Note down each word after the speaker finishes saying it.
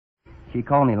She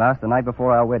called me the night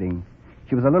before our wedding.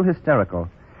 She was a little hysterical.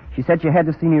 She said she had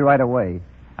to see me right away.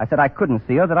 I said I couldn't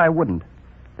see her, that I wouldn't.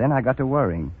 Then I got to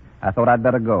worrying. I thought I'd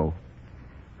better go.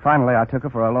 Finally, I took her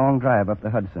for a long drive up the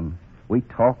Hudson. We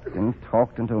talked and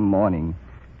talked until morning.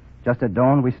 Just at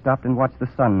dawn, we stopped and watched the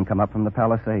sun come up from the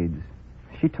Palisades.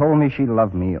 She told me she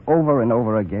loved me over and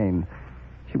over again.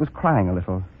 She was crying a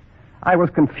little. I was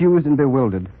confused and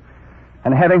bewildered.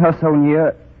 And having her so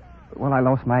near, well, I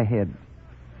lost my head.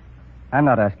 I'm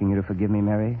not asking you to forgive me,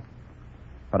 Mary,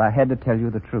 but I had to tell you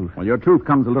the truth. Well, your truth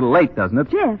comes a little late, doesn't it?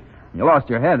 Jeff. You lost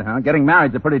your head, huh? Getting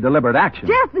married's a pretty deliberate action.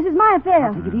 Jeff, this is my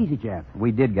affair. Take it easy, Jeff.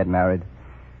 We did get married.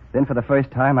 Then for the first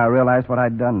time, I realized what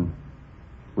I'd done.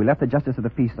 We left the Justice of the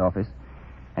Peace office,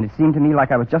 and it seemed to me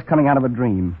like I was just coming out of a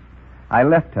dream. I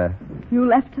left her. You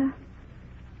left her?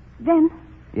 Then?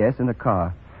 Yes, in the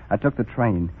car. I took the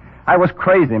train. I was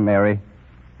crazy, Mary.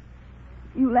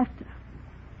 You left her.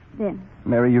 Then?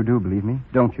 Mary, you do believe me,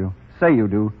 don't you? Say you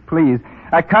do, please.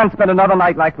 I can't spend another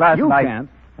night like last night. You can't?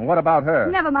 Well, what about her?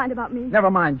 Never mind about me. Never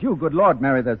mind you. Good Lord,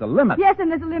 Mary, there's a limit. Yes, and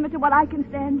there's a limit to what I can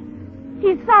stand.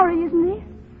 He's sorry, isn't he?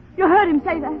 You heard him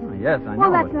say that. Oh, yes, I know.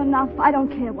 Well, that's enough. I don't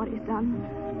care what he's done.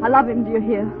 I love him, do you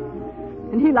hear?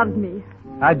 And he loves me.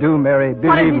 I do, Mary.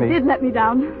 What if Believe he me. did let me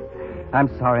down? I'm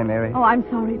sorry, Mary. Oh, I'm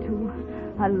sorry, too.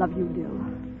 I love you, Dill.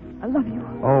 I love you.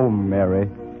 Oh, Mary.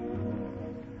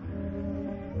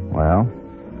 Well,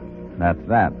 that's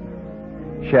that.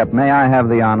 Shep, may I have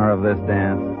the honor of this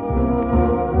dance?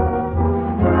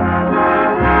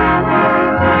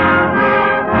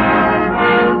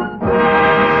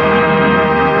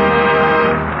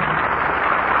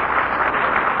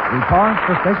 We pause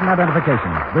for station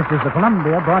identification. This is the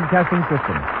Columbia Broadcasting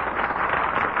System.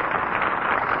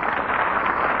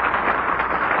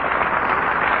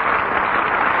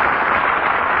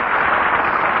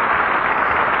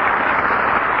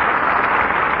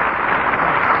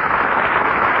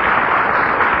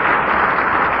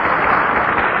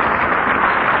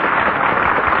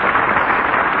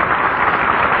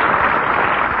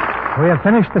 We have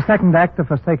finished the second act of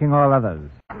Forsaking All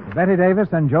Others. Bette Davis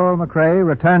and Joel McCrea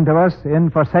return to us in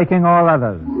Forsaking All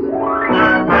Others.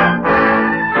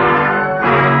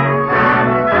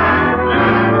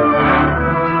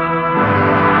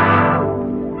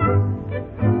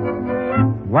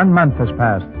 1 month has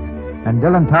passed, and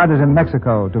Dylan Todd is in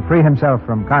Mexico to free himself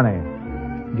from Connie.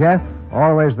 Jeff,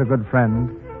 always the good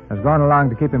friend, has gone along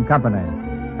to keep him company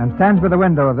and stands by the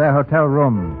window of their hotel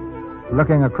room,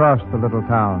 looking across the little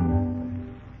town.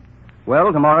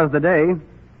 Well, tomorrow's the day.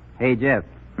 Hey, Jeff.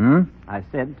 I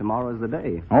said tomorrow's the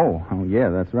day. Oh, yeah,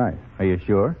 that's right. Are you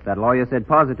sure? That lawyer said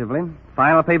positively.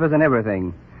 Final papers and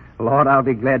everything. Lord, I'll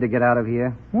be glad to get out of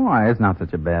here. Why, it's not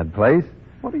such a bad place.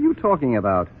 What are you talking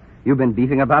about? You've been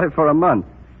beefing about it for a month.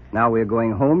 Now we're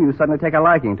going home, you suddenly take a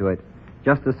liking to it.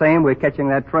 Just the same, we're catching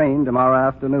that train tomorrow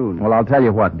afternoon. Well, I'll tell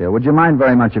you what, dear. Would you mind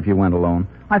very much if you went alone?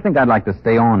 I think I'd like to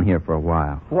stay on here for a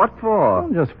while. What for?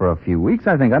 Well, just for a few weeks.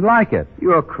 I think I'd like it.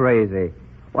 You're crazy.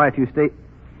 Why, if you stay...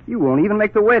 You won't even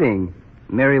make the wedding.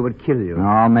 Mary would kill you. No,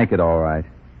 I'll make it all right.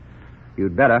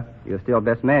 You'd better. You're still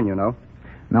best man, you know.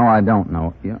 No, I don't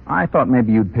know. I thought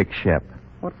maybe you'd pick Shep.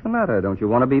 What's the matter? Don't you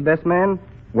want to be best man?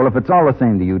 Well, if it's all the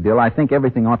same to you, Dill, I think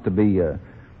everything ought to be,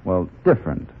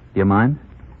 different. Do you mind?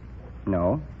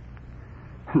 No.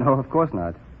 No, of course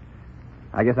not.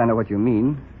 I guess I know what you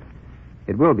mean.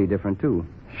 It will be different, too.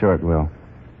 Sure it will.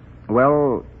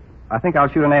 Well, I think I'll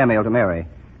shoot an airmail to Mary.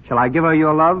 Shall I give her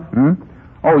your love?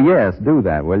 Oh, yes, do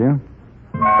that, will you?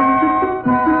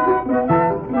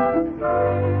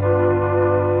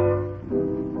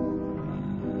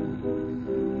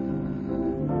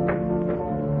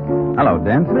 Hello,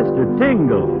 Dent. Mr.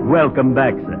 Tingle, welcome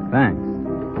back, sir. Thanks.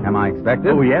 Am I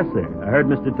expected? Oh, yes, sir. I heard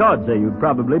Mr. Todd say you'd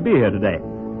probably be here today.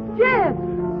 Jeff!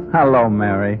 Hello,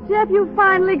 Mary. Jeff, you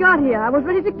finally got here. I was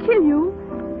ready to kill you.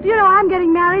 Do you know I'm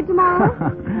getting married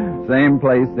tomorrow? Same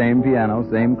place, same piano,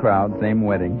 same crowd, same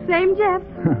wedding. Same Jeff.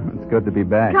 It's good to be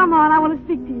back. Come on, I want to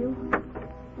speak to you.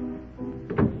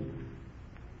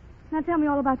 Now tell me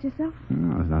all about yourself.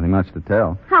 Oh, there's nothing much to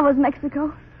tell. How was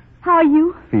Mexico? How are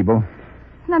you? Feeble.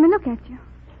 Let me look at you.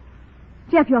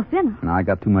 Jeff, you're thinner. No, I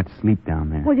got too much sleep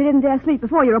down there. Well, you didn't dare sleep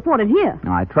before you reported here.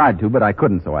 No, I tried to, but I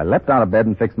couldn't, so I leapt out of bed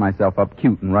and fixed myself up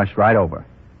cute and rushed right over.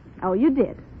 Oh, you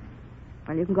did?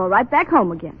 Well, you can go right back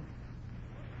home again.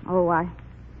 Oh, I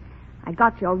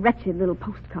got your wretched little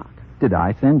postcard. Did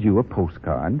I send you a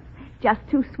postcard? Just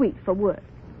too sweet for words.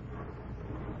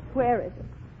 Where is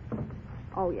it?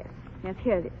 Oh, yes. Yes,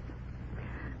 here it is.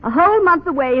 A whole month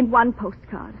away in one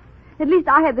postcard. At least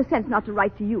I had the sense not to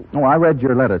write to you. Oh, I read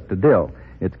your letters to Dill.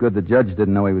 It's good the judge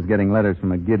didn't know he was getting letters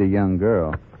from a giddy young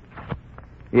girl.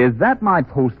 Is that my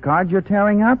postcard you're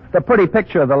tearing up? The pretty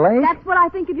picture of the lake? That's what I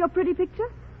think of your pretty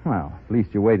picture? Well, at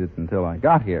least you waited until I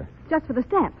got here. Just for the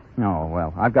stamp. Oh,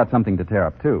 well, I've got something to tear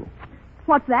up, too.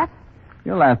 What's that?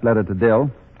 Your last letter to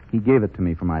Dill. He gave it to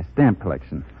me for my stamp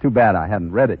collection. Too bad I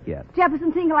hadn't read it yet.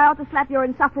 Jefferson Tingle, I ought to slap your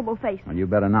insufferable face. Well, you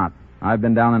better not. I've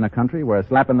been down in a country where a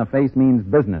slap in the face means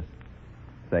business.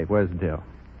 Say, where's Dill?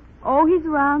 Oh, he's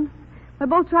around. We're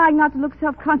both trying not to look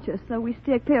self-conscious, so we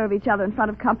steer clear of each other in front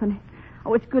of company.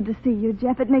 Oh, it's good to see you,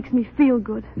 Jeff. It makes me feel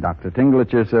good. Dr. Tingle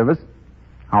at your service.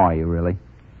 How are you, really?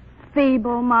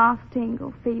 Feeble, Marth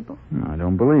Tingle, feeble. I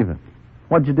don't believe it.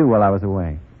 What'd you do while I was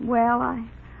away? Well,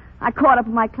 I caught up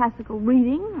with my classical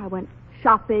reading. I went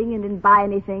shopping and didn't buy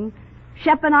anything.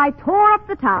 Shep and I tore up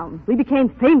the town. We became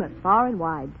famous far and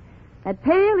wide. That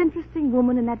pale, interesting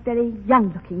woman and that very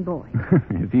young-looking boy.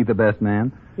 Is he the best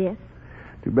man? Yes.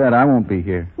 Too bad I won't be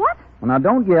here. What? Well, now,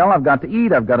 don't yell. I've got to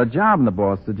eat. I've got a job, and the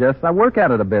boss suggests I work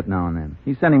at it a bit now and then.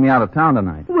 He's sending me out of town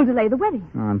tonight. We'll delay the wedding.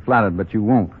 Oh, I'm flattered, but you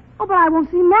won't. Oh, but I won't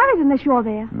see married unless you're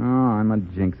there. Oh, I'm a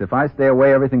jinx. If I stay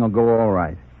away, everything will go all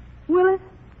right. Will it?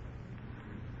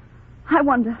 I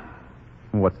wonder.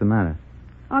 What's the matter?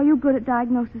 Are you good at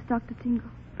diagnosis, Dr. Tingle?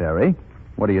 Very.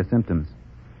 What are your symptoms?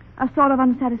 A sort of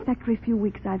unsatisfactory few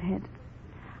weeks I've had.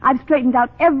 I've straightened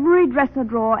out every dresser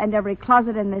drawer and every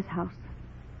closet in this house.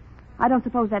 I don't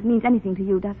suppose that means anything to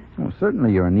you, does it? Well,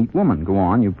 certainly you're a neat woman. Go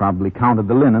on. You probably counted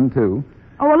the linen, too.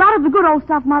 Oh, a lot of the good old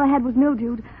stuff Mother had was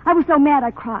mildewed. I was so mad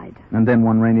I cried. And then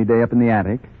one rainy day up in the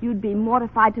attic? You'd be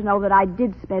mortified to know that I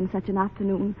did spend such an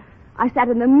afternoon. I sat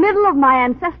in the middle of my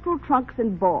ancestral trunks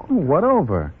and bawled. Oh, what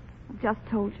over? I've just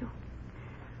told you.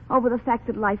 Over the fact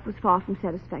that life was far from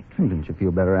satisfactory. Didn't you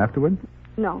feel better afterward?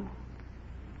 No.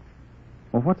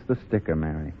 Well, what's the sticker,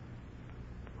 Mary?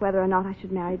 Whether or not I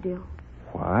should marry Dill.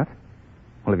 What?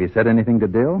 Well, have you said anything to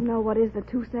Dill? No, what is there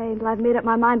to say until I've made up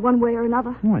my mind one way or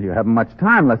another? Well, you haven't much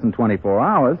time, less than 24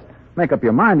 hours. Make up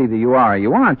your mind. Either you are or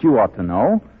you aren't. You ought to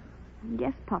know.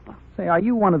 Yes, Papa. Say, are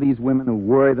you one of these women who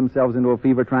worry themselves into a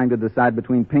fever trying to decide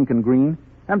between pink and green?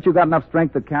 Haven't you got enough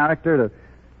strength of character to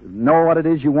know what it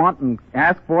is you want and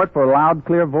ask for it for a loud,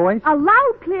 clear voice? A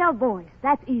loud, clear voice.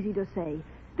 That's easy to say.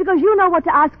 Because you know what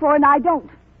to ask for and I don't.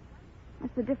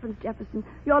 That's the difference, Jefferson.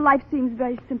 Your life seems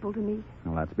very simple to me.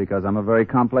 Well, that's because I'm a very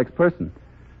complex person.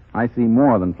 I see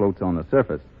more than floats on the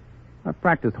surface. I've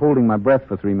practiced holding my breath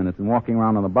for 3 minutes and walking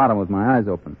around on the bottom with my eyes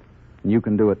open. And you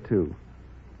can do it, too.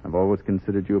 I've always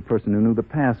considered you a person who knew the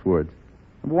passwords.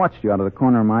 I've watched you out of the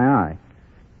corner of my eye.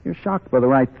 You're shocked by the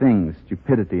right things,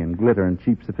 stupidity and glitter and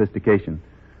cheap sophistication.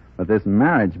 But this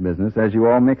marriage business has you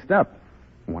all mixed up.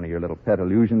 One of your little pet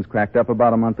illusions cracked up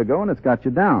about a month ago, and it's got you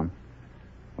down.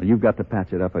 Well, you've got to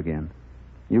patch it up again.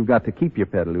 You've got to keep your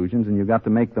pet illusions, and you've got to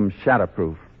make them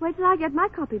shatterproof. Wait till I get my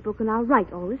copybook and I'll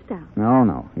write all this down.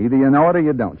 No. Either you know it or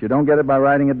you don't. You don't get it by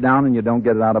writing it down, and you don't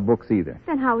get it out of books either.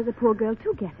 Then how is a poor girl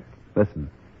to get it? Listen,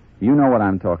 you know what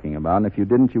I'm talking about, and if you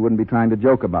didn't, you wouldn't be trying to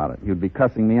joke about it. You'd be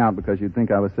cussing me out because you'd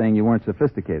think I was saying you weren't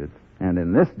sophisticated. And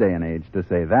in this day and age, to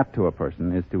say that to a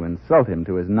person is to insult him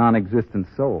to his non-existent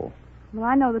soul. Well,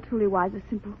 I know the truly wise are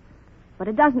simple. But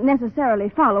it doesn't necessarily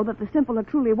follow that the simple are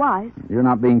truly wise. You're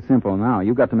not being simple now.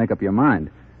 You've got to make up your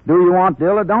mind. Do you want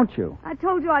Dill or don't you? I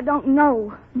told you I don't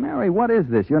know. Mary, what is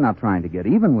this? You're not trying to get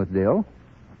even with Dill.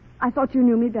 I thought you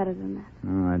knew me better than that.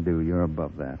 Oh, I do. You're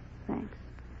above that. Thanks.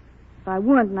 If I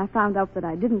weren't and I found out that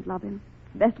I didn't love him,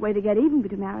 the best way to get even would be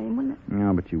to marry him, wouldn't it?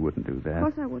 No, but you wouldn't do that.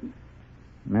 Of course I wouldn't.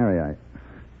 Mary,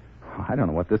 I don't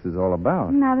know what this is all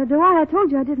about. Neither do I. I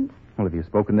told you I didn't. Well, have you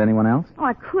spoken to anyone else? Oh,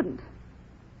 I couldn't.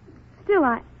 Still,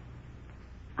 I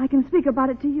can speak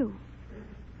about it to you.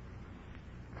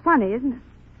 It's funny, isn't it?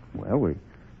 Well,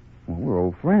 we're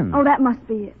old friends. Oh, that must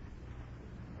be it.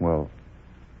 Well,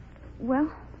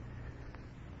 Well,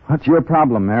 what's your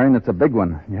problem, Mary? And it's a big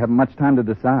one. You haven't much time to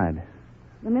decide.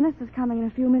 the minister's coming in a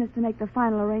few minutes to make the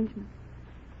final arrangements.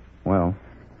 Well,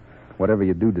 whatever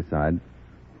you do decide,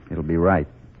 it'll be right.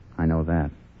 I know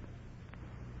that.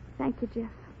 Thank you, Jeff.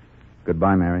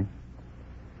 Goodbye, Mary.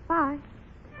 Bye.